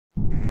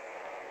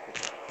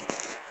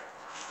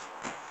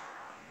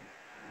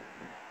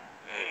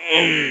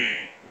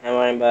Come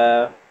on,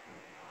 bro.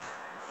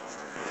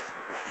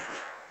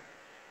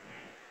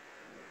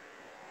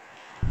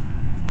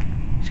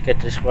 Let's get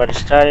this party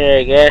started,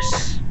 I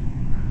guess.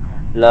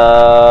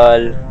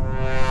 LOL.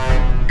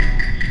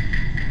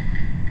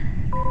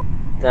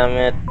 Damn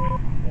it.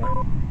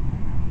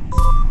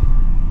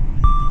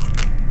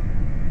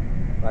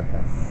 What the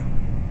f...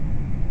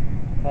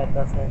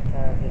 5,000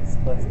 times it's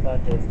supposed to start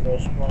this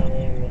first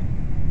morning.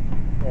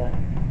 Yeah.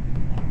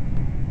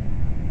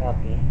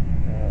 Copy.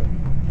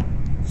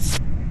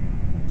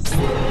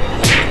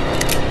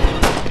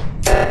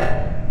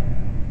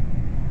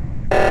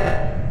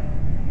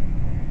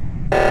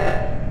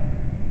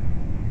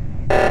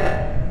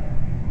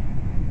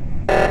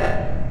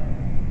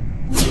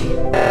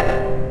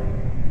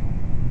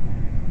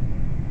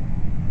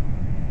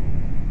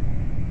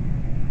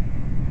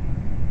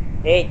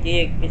 Hey,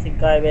 Dick, piece of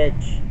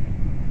garbage.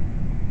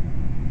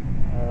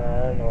 I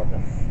don't know what the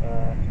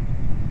fuck.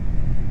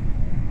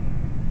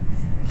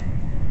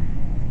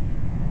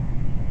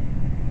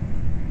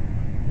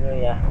 Oh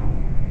yeah.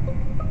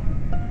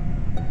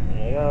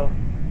 There you go.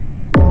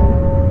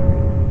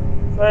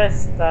 First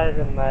start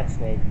the match,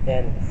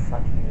 then the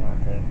fucking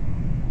water.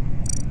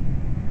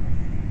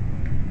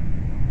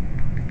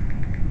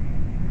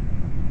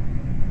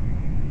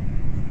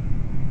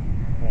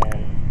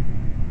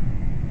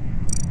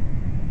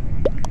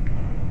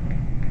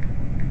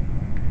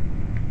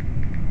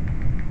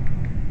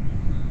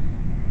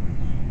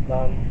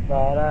 Bum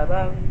ba da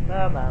bum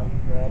ba bum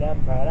ba da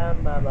ba dum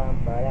ba bum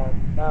ba dum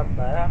bum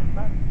ba dum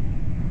ba.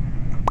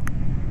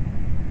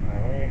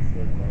 Where is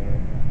it?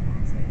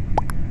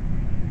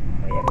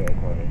 Oh yeah, we're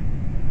recording.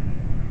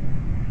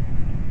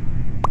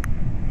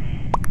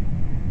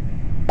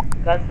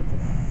 God, what the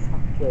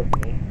fuck killed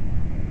me?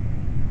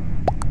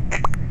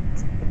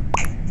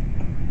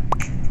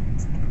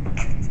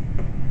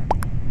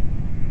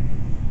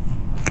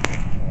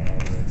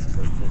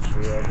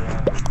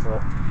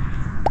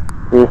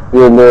 If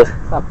you lose,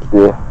 fuck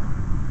you.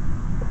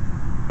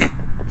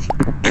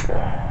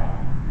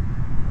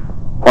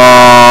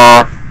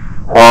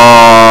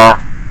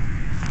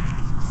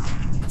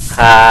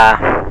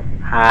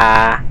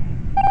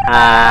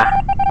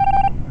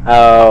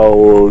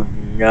 Oh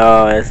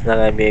no, it's not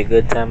gonna be a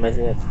good time, is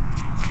it?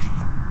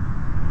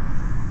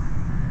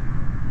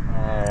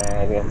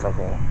 I guess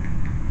okay.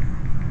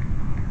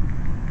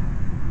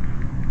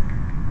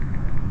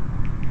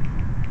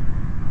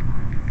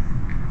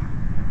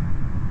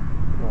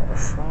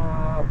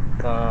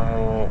 Fuck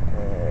on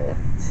it.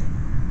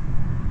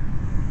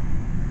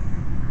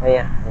 Oh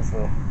yeah, that's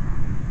me.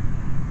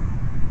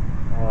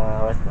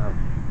 What's up?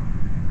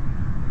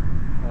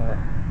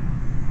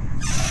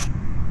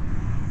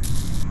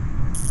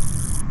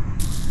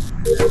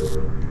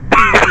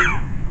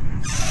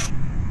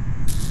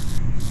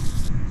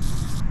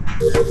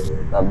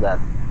 Love that.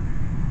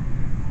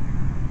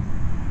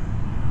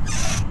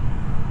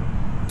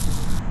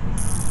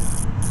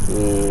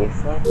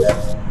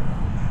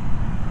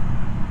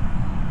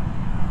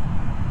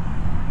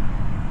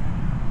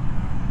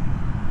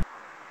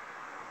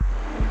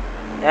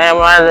 And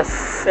what the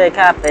frick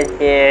happened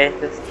here?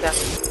 This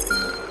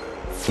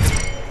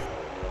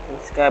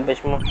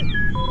garbage mo.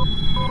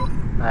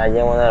 I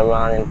didn't want to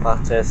run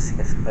imposters.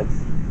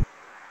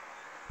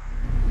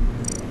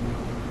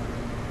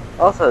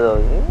 Also though,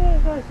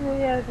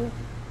 yeah,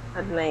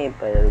 at night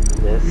better do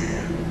this.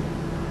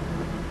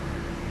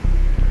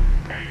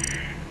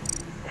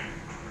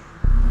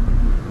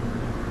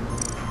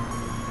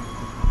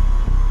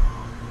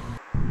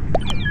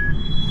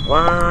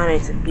 One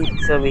is a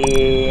pizza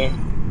bee.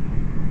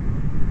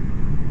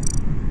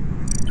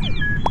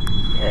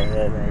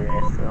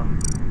 Yeah, so.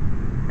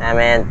 Damn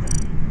it.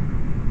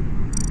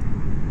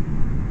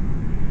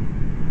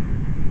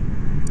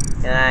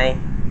 Can I?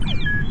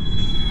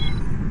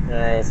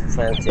 It's a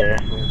frontier.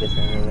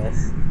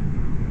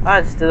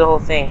 Ah, just do the whole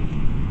thing.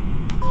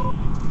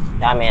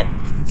 Damn it.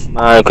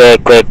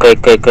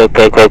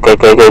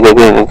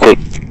 Quick.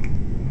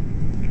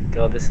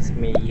 Go, this is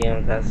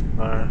medium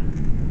taskbar.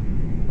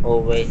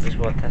 Always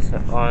visual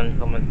tasker on,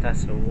 common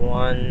tasker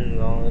 1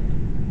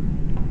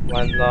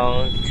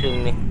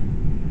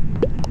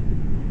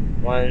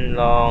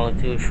 long,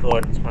 2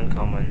 short, 1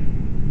 common.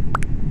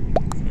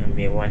 It's gonna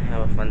be one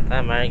hell of a fun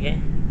time,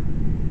 okay?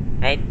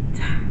 Right?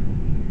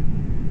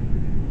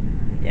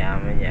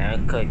 Yeah, I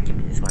could keep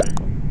this one.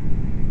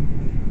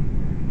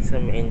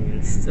 Some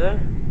Indians too.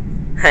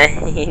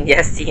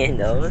 Just you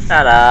know,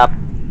 shut up.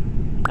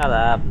 Shut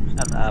up.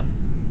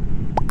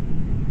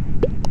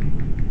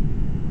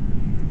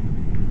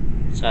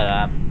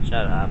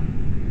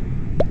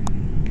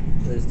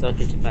 Let's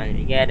Tokyo, Japan.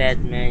 You get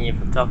it, man? You're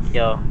from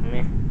Tokyo.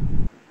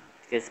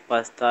 Let's get the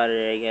bus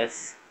started, I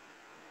guess.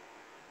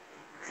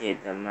 See,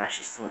 the match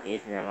is still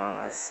eating among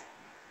us.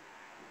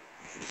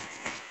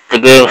 The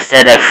game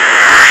said that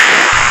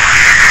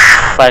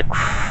like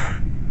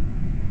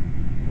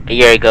a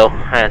year ago.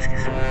 Let's get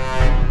some.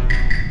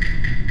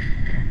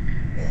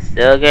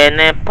 Still getting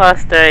an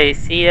imposter, you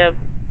see him?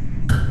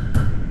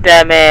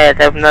 Damn it,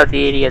 I'm not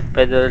the idiot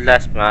by the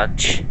last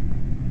match.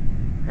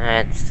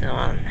 That's the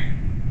one.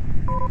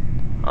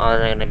 Oh,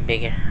 they're gonna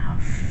bigger.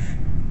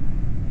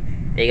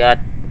 They got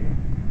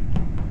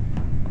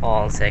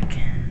all sick.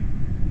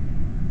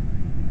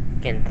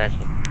 Can't touch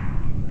it.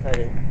 Touch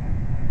it.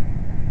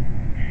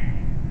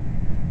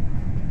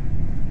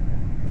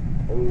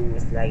 Ooh,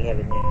 it's like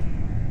heaven here.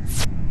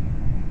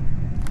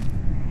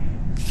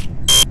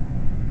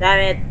 Damn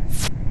it!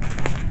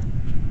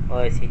 Oh,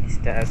 I see this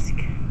task.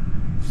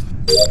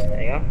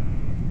 There you go.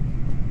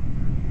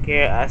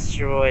 Care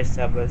asteroids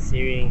have a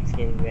searing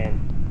skin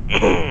vent.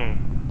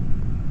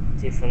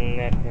 Different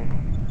weapon.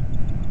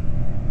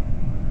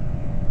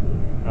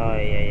 Oh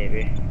yeah,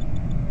 bro.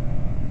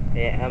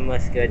 Yeah,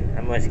 almost good.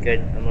 Almost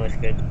good.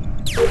 Almost good.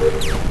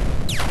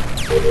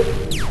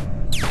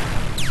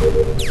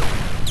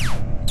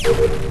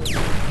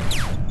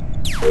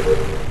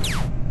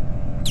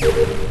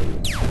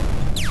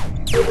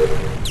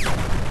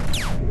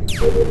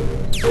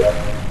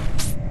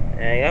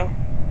 There you go.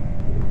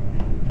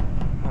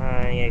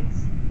 Yes.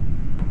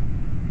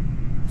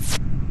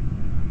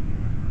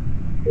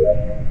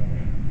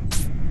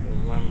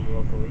 One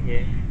block over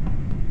here.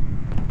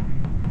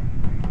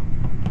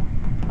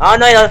 Oh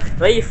no,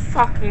 no, you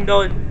fucking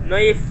don't. No,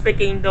 you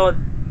freaking don't.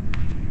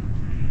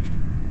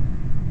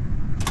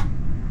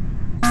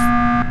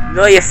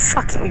 No, you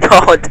fucking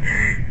don't.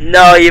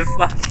 No, you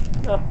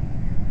fucking no.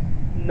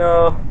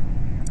 No.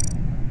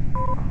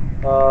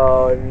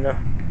 Oh no.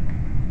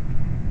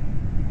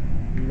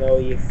 No,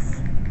 you.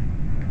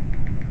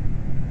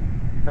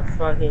 I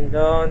fucking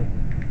don't.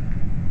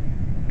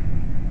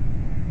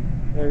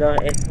 No,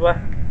 it's what?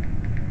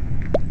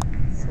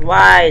 It's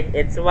white.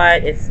 It's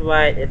white. It's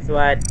white. It's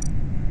white.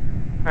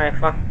 Alright,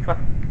 fuck.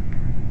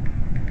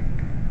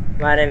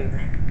 Madam.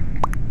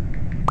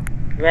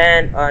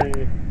 When on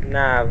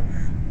nav.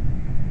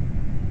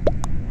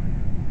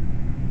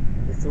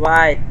 It's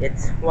white.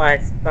 It's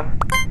white. Stop.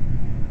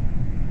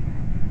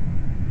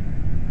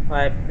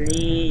 Why,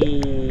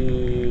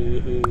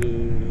 please.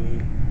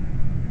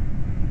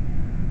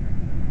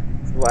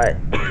 It's white.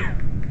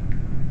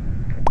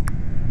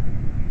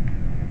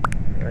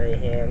 Right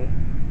him.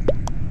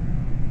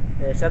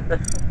 Hey, shut the.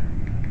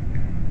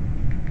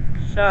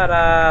 Shut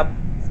up.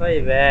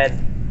 Sorry, bad.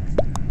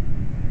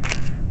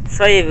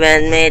 Sorry,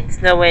 bad, mate.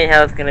 There's no way in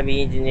hell it's gonna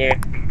be engineer.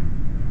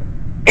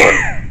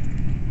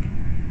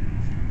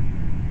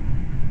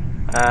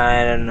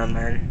 I don't know,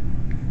 man.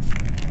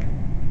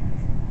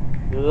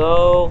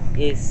 Low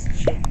is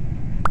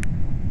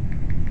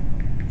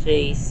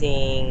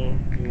chasing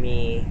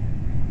me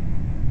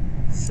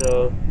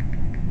so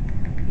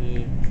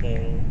he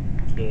can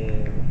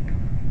kill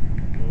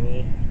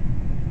me.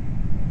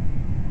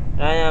 I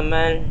know,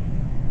 man.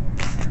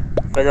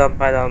 But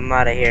I'm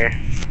out of here.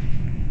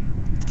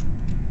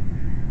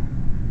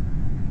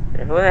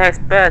 Who the heck's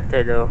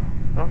better though?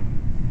 Huh?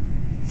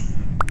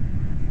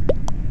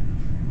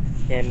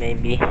 Yeah,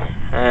 maybe.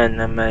 I don't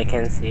know, man. I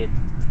can see it.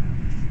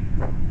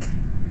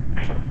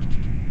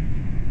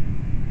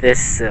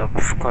 This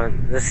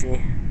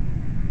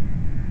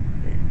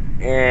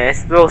yeah,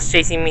 it's both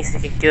chasing me so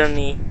he can kill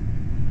me.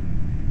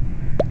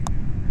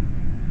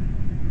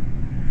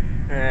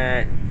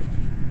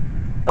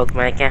 Look,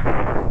 my camp.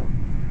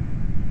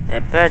 Yeah,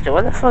 Predator,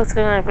 what the fuck's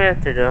going on with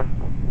Predator though?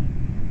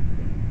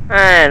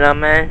 I don't know,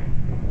 man.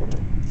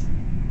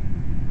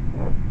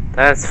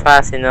 Time's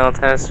fast, you know,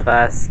 time's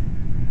fast.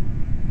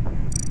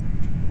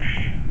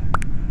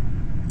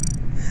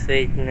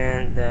 Sweet,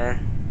 man,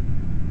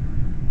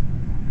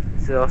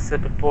 so I'll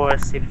slip before I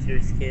slip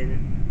through skin.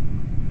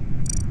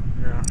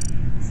 No.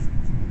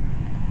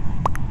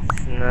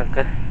 It's not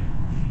good.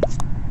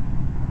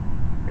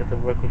 Got to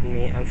work with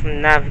me. I'm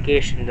from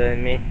navigation though,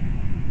 me.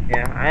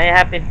 Yeah,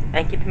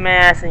 I keep my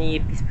ass on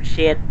you piece of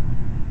shit.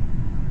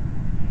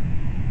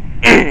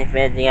 If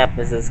anything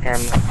happens to this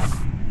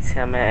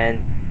camera and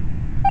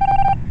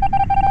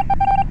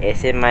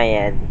it's in my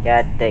head.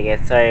 God dang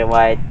it, sorry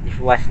White. If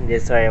you're watching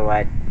this, sorry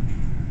White.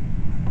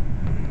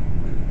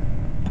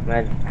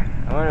 Man,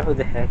 I wonder who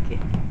the heck he.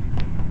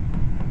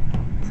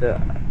 So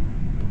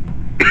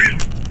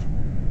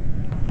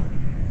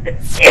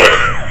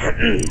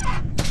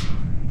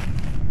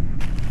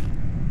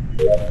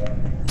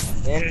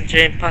the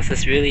engineering process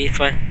is really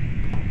fun.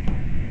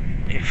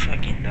 You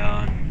fucking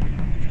don't.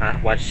 I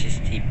watch this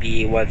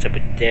TV, one's over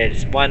there,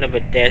 there's one over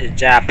there, there's a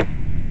Jap.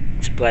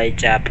 Let's play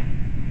Jap.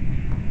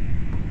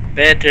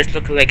 Predators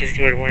look like it's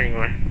good warning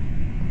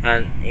one.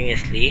 And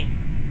honestly,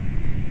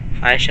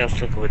 5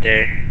 shells look over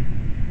there.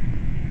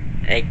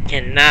 I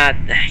cannot,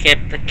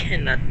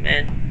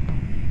 man.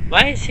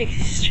 Why is he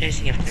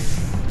chasing after me?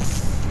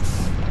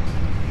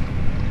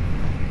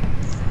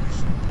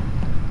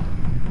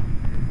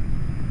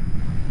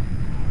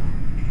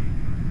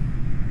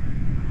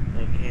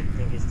 Okay, I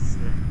think it's this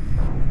one.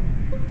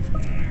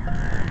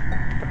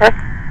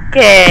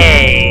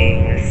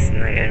 Okay, it's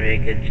not gonna be a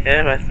good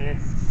job, isn't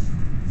it?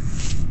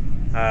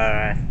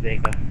 Alright, there you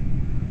go.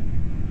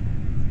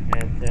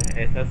 And a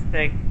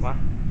suspect, what?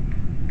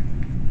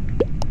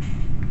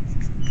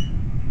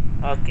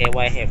 Okay,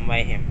 why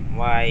him?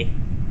 Why?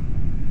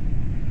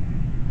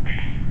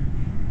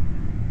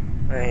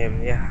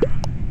 Yeah.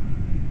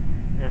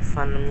 In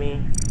front of me.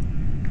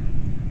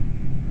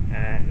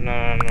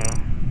 No.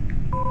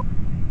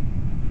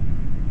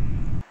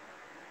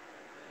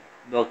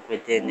 Block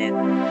within it.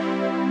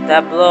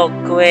 The block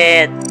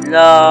quit.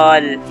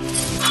 LOL.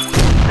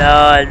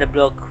 LOL. The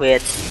block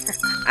quit.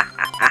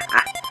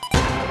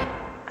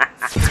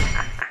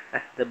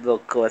 The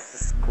block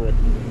was quit.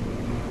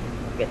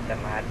 Quit the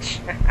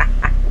match.